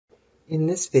In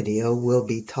this video, we'll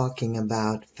be talking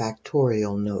about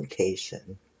factorial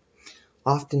notation.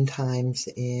 Oftentimes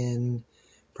in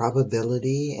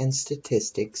probability and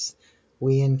statistics,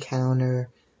 we encounter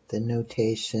the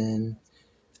notation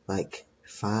like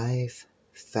 5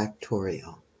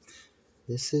 factorial.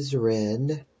 This is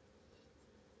red,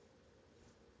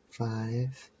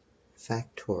 5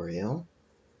 factorial,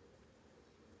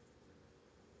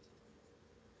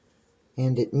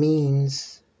 and it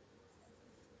means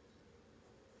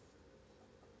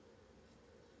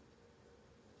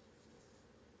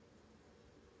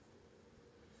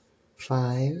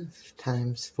 5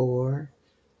 times 4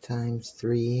 times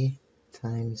 3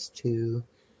 times 2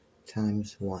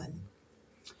 times 1.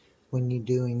 When you're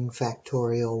doing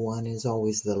factorial, 1 is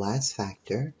always the last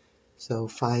factor. So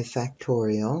 5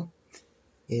 factorial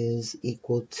is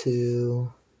equal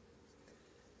to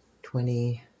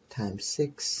 20 times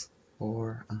 6,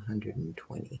 or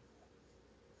 120.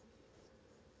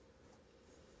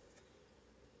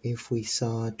 If we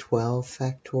saw 12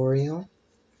 factorial,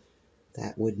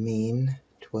 that would mean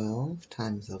 12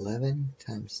 times 11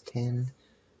 times 10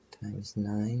 times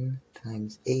 9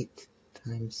 times 8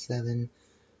 times 7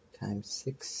 times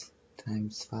 6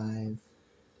 times 5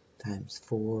 times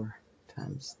 4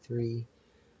 times 3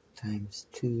 times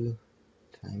 2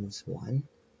 times 1.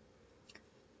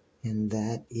 And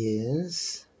that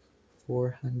is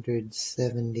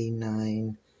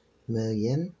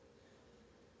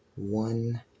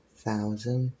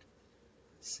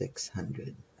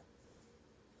 479,001,600.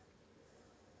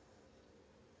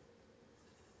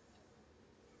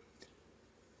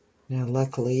 Now,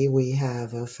 luckily, we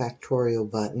have a factorial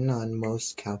button on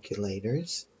most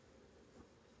calculators.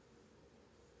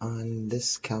 On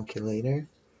this calculator,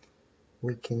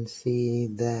 we can see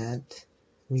that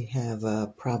we have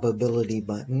a probability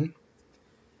button.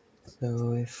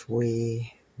 So if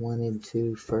we wanted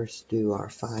to first do our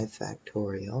 5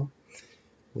 factorial,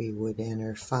 we would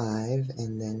enter 5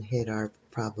 and then hit our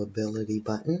probability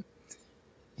button,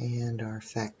 and our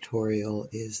factorial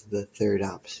is the third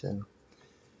option.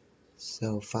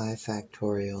 So 5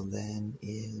 factorial then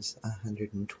is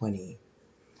 120.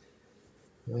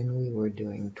 When we were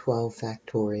doing 12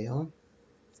 factorial,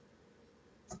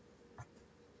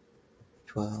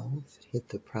 12, hit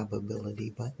the probability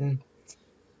button,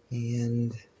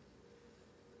 and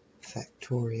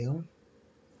factorial,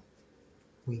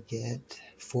 we get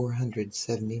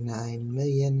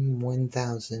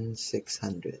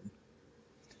 479,001,600.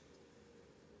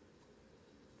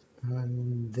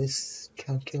 On this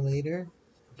calculator,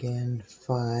 again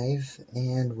 5,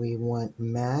 and we want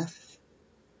math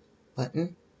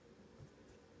button,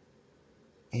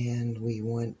 and we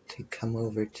want to come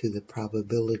over to the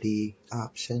probability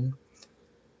option,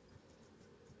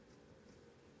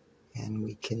 and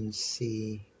we can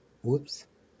see, whoops,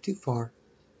 too far.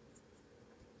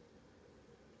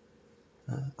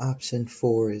 Option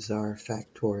 4 is our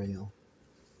factorial.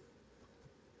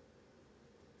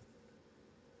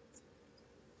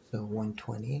 So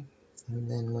 120, and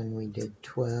then when we did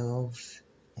 12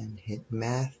 and hit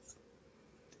math,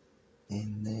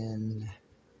 and then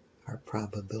our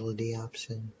probability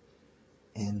option,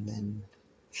 and then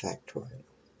factorial.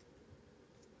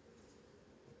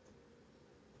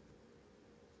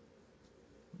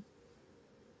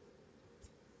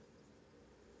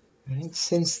 Right.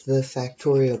 Since the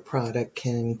factorial product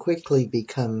can quickly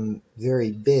become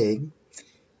very big,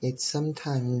 it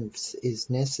sometimes is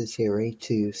necessary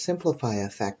to simplify a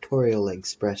factorial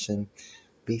expression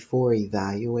before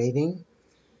evaluating.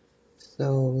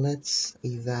 So let's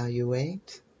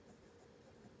evaluate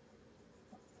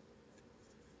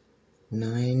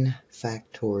 9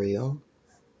 factorial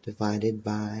divided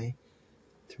by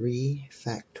 3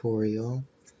 factorial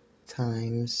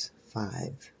times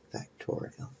 5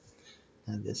 factorial.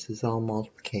 Now this is all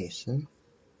multiplication.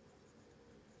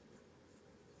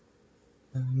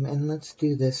 And let's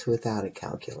do this without a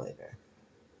calculator.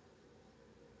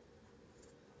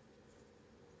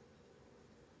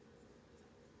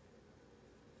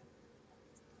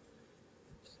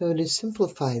 So to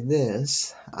simplify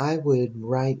this, I would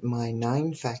write my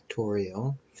 9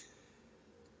 factorial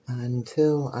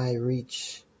until I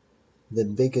reach the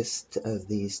biggest of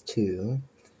these two.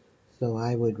 So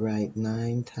I would write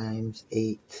 9 times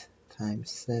 8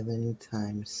 times 7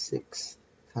 times 6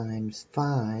 times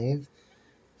 5.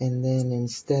 And then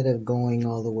instead of going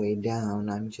all the way down,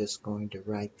 I'm just going to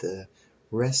write the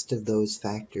rest of those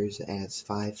factors as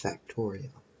 5 factorial.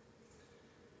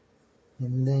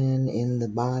 And then in the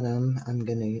bottom, I'm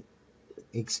going to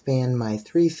expand my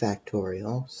 3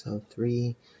 factorial. So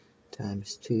 3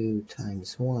 times 2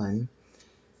 times 1.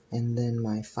 And then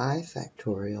my 5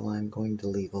 factorial I'm going to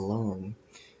leave alone,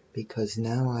 because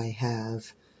now I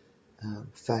have a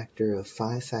factor of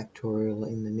 5 factorial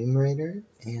in the numerator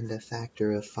and a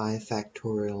factor of 5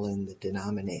 factorial in the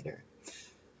denominator.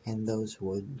 And those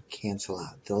would cancel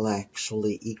out. They'll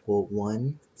actually equal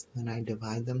 1 when I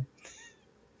divide them,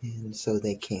 and so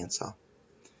they cancel.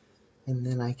 And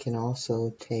then I can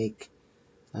also take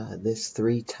this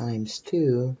 3 times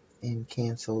 2 and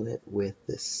cancel it with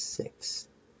this 6.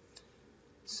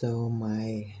 So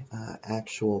my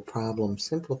actual problem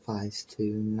simplifies to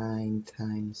 9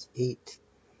 times 8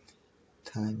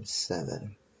 times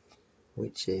 7,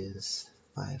 which is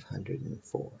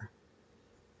 504.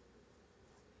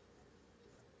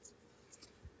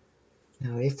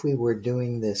 Now if we were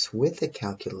doing this with a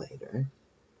calculator,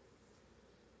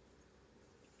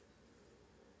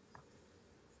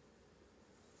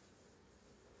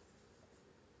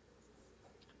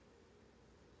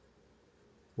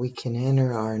 we can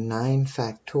enter our 9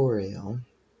 factorial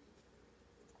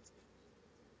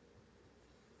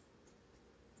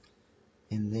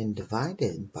and then divide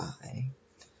it by,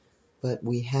 but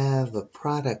we have a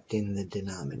product in the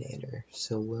denominator,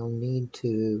 so we'll need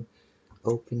to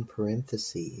open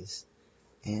parentheses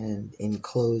and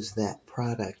enclose that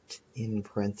product in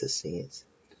parentheses.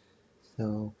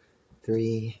 So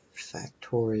 3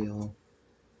 factorial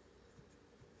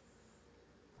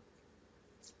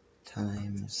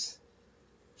times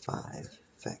 5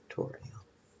 factorial.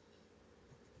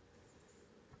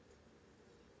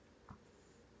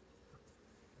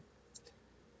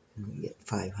 And we get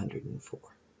 504.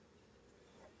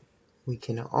 We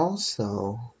can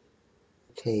also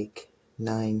take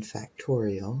 9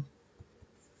 factorial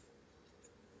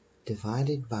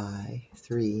divided by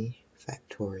 3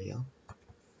 factorial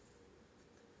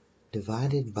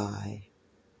divided by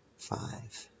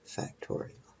 5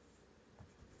 factorial.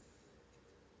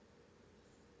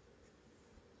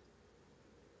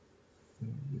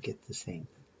 You get the same.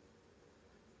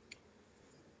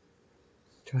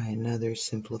 Try another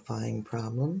simplifying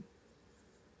problem.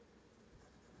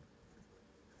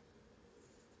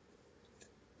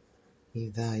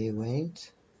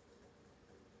 Evaluate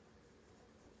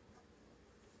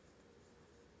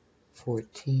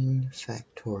 14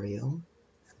 factorial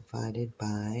divided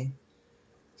by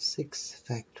 6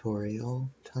 factorial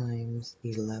times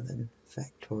 11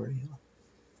 factorial.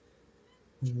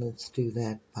 And let's do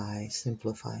that by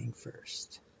simplifying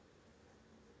first.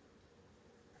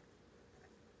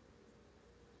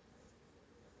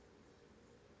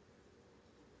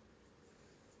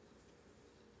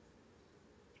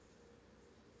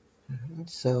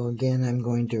 So again, I'm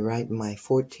going to write my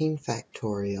 14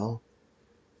 factorial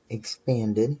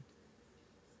expanded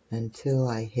until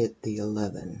I hit the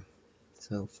 11.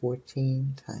 So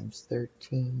 14 times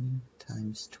 13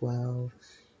 times 12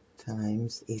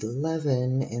 times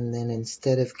 11, and then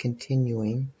instead of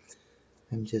continuing,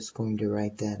 I'm just going to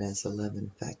write that as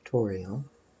 11 factorial.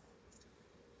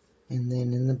 And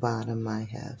then in the bottom I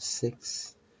have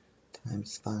 6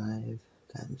 times 5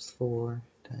 times 4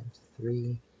 times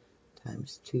 3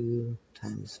 times 2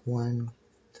 times 1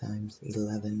 times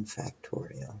 11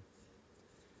 factorial.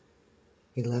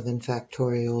 11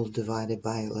 factorial divided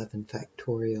by 11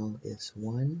 factorial is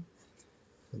 1,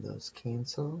 so those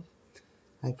cancel.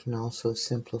 I can also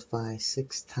simplify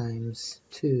 6 times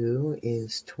 2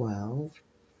 is 12.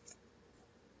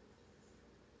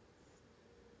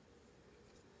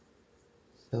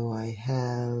 So I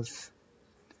have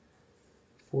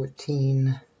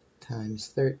 14 times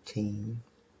 13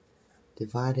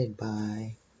 divided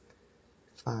by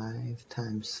 5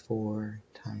 times 4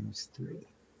 times 3.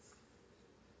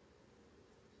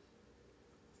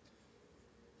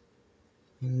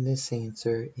 And this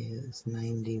answer is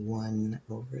 91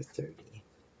 over 30.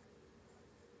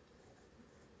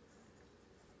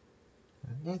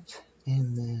 Alright,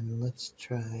 and then let's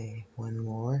try one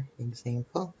more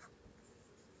example.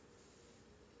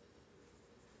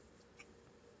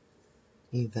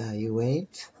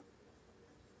 Evaluate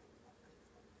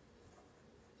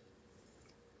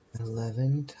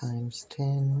 11 times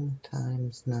 10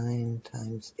 times 9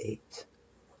 times 8.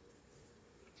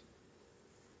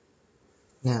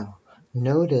 Now,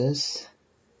 notice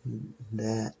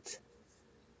that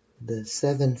the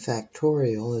 7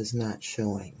 factorial is not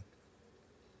showing.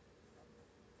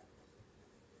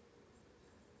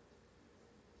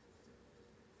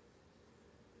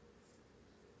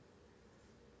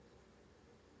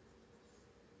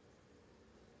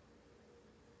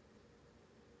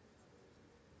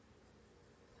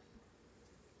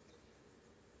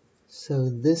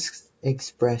 So this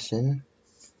expression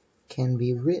can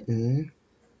be written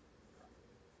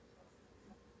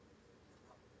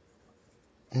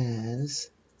as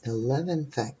 11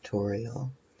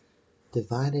 factorial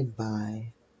divided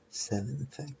by 7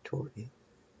 factorial,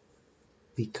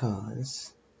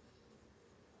 because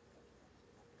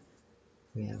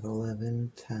we have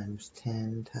 11 times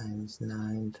 10 times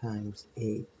 9 times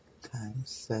 8 times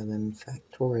 7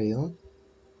 factorial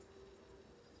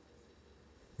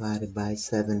divided by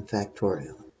 7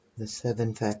 factorial. The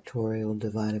 7 factorial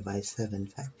divided by 7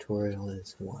 factorial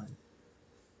is 1.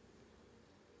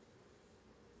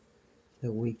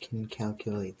 So we can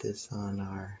calculate this on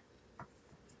our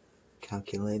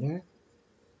calculator.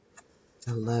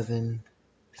 11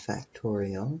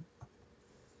 factorial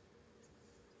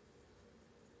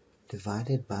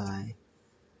divided by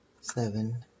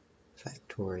 7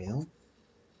 factorial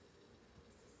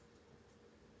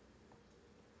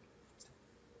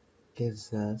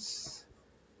gives us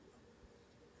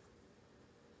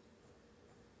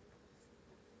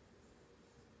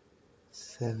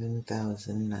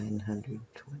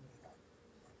 7,920.